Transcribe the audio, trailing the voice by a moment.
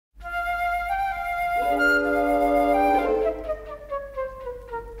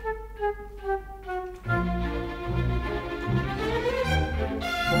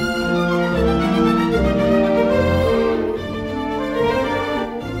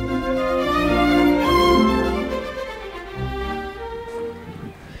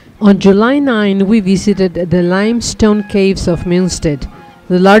On July 9, we visited the Limestone caves of Monsted,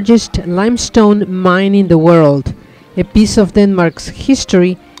 the largest limestone mine in the world, a piece of Denmark's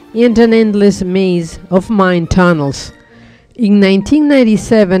history and an endless maze of mine tunnels. In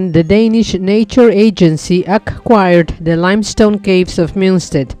 1997, the Danish Nature Agency acquired the limestone caves of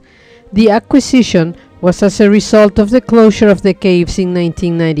Monsted. The acquisition was as a result of the closure of the caves in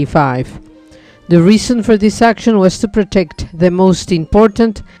 1995. The reason for this action was to protect the most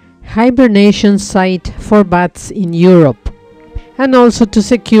important hibernation site for bats in Europe, and also to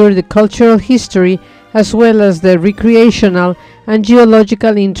secure the cultural history as well as the recreational and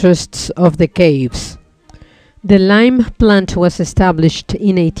geological interests of the caves. The lime plant was established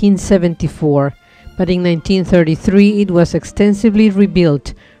in 1874, but in 1933 it was extensively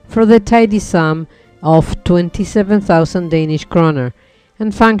rebuilt for the tidy sum of 27,000 Danish kroner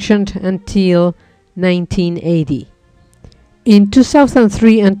and functioned until 1980. In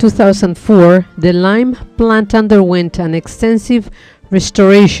 2003 and 2004, the lime plant underwent an extensive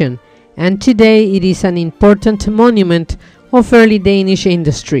restoration, and today it is an important monument of early Danish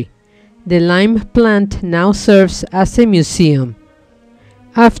industry. The lime plant now serves as a museum.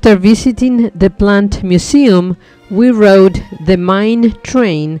 After visiting the plant museum, we rode the mine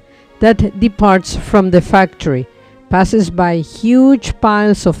train that departs from the factory, passes by huge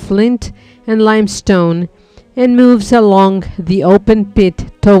piles of flint and limestone, and moves along the open pit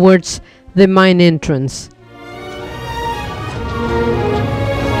towards the mine entrance.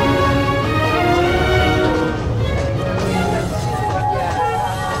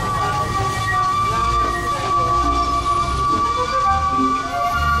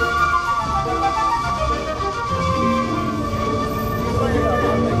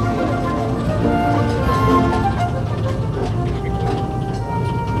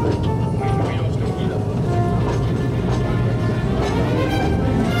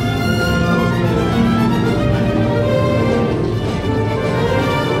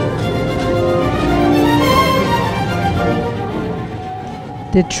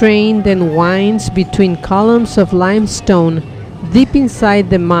 The train then winds between columns of limestone deep inside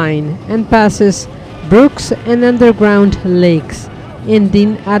the mine and passes brooks and underground lakes,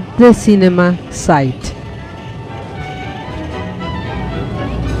 ending at the cinema site.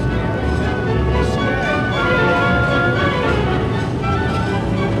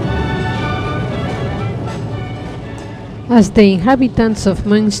 As the inhabitants of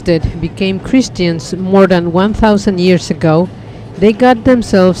Monsted became Christians more than 1,000 years ago, they got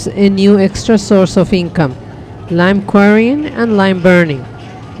themselves a new extra source of income: lime quarrying and lime burning.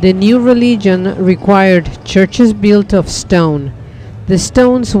 The new religion required churches built of stone. The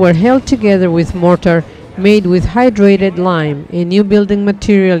stones were held together with mortar made with hydrated lime, a new building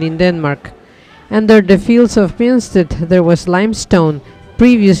material in Denmark. Under the fields of Monsted there was limestone,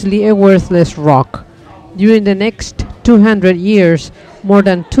 previously a worthless rock. During the next 200 years, more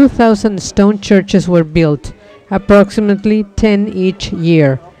than 2,000 stone churches were built, approximately 10 each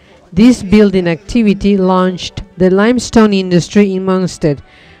year. This building activity launched the limestone industry in Monsted,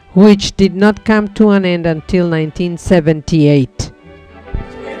 which did not come to an end until 1978.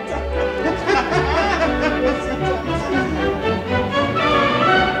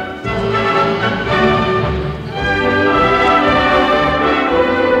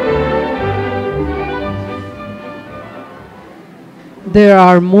 There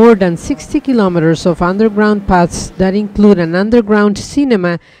are more than 60 kilometers of underground paths that include an underground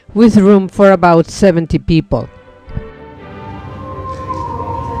cinema with room for about 70 people.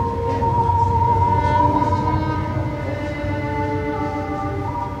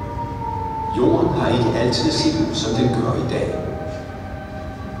 Jorden har ikke altid set ud, som den gør i dag.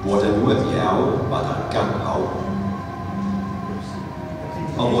 Hvor der nu er bjerge, var der engang hav.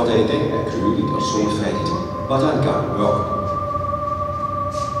 Og hvor der i dag er køligt og solfattigt, var der engang mørkt.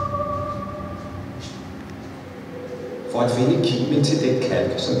 For at finde kimen til den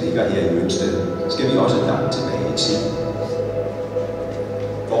kalk, som ligger her i Monsted, skal vi også langt tilbage i tid.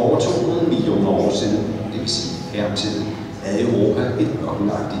 For over 200 millioner år siden, det vil sige hertid, havde Europa et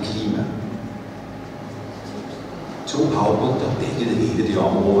ørkenagtigt klima. 2 havbugter dækkede hele det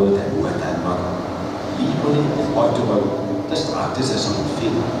område, der nu er Danmark. Lige på det højderøv, der strakte sig som en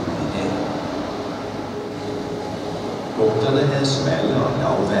find i havet. Bugterne havde smalle og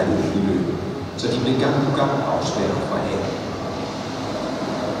lavvandede indløb, så de blev gang på gang afspærret fra havet.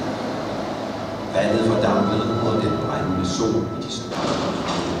 Vandet fordampede under den brændende sol i de store.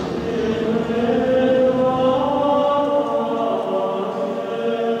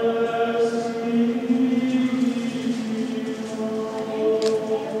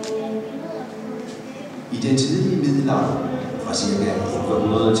 I den tidlige middelalder Fra ca.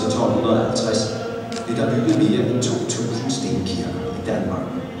 1100 til 1250 blev der bygget mere end 2000 stenkirker i Danmark.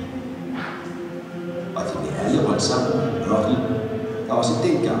 Og de blev alle holdt sammen med ørtel, der også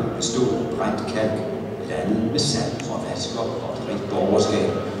dengang bestod af brændt kalk, blandet med sand og vasker og et rigt borgerskab,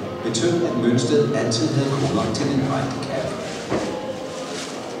 betød, at Monsted altid havde kunder til den brændte kalk.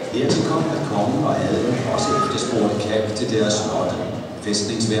 Hertil kom, at kongen og adelen også efterspurgte kalk til deres slotte,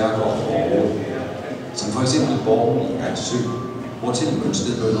 fæstningsværker og borge, som for eksempel borgen i Alsø, hvortil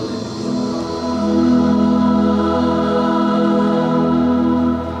Monstedbønderne.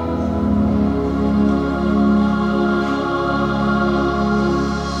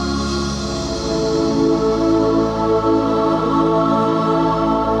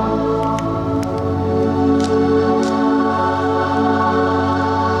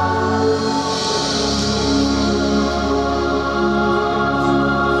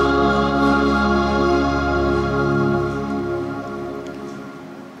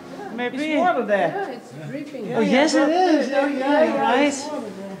 Maybe. It's water there. Yeah, it's dripping. Oh, yes, it is. Oh, yeah, you're right.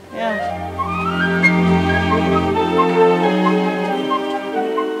 Yeah.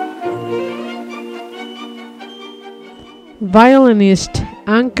 Violinist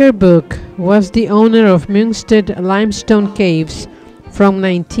Anker Book was the owner of Monsted limestone caves from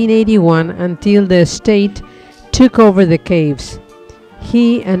 1981 until the state took over the caves.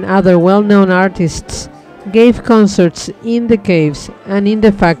 He and other well-known artists gave concerts in the caves and in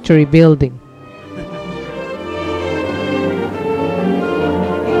the factory building.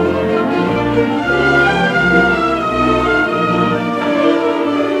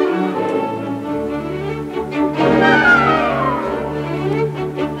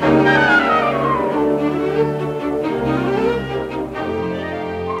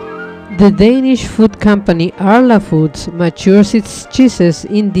 The Danish food company Arla Foods matures its cheeses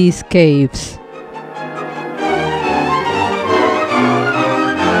in these caves.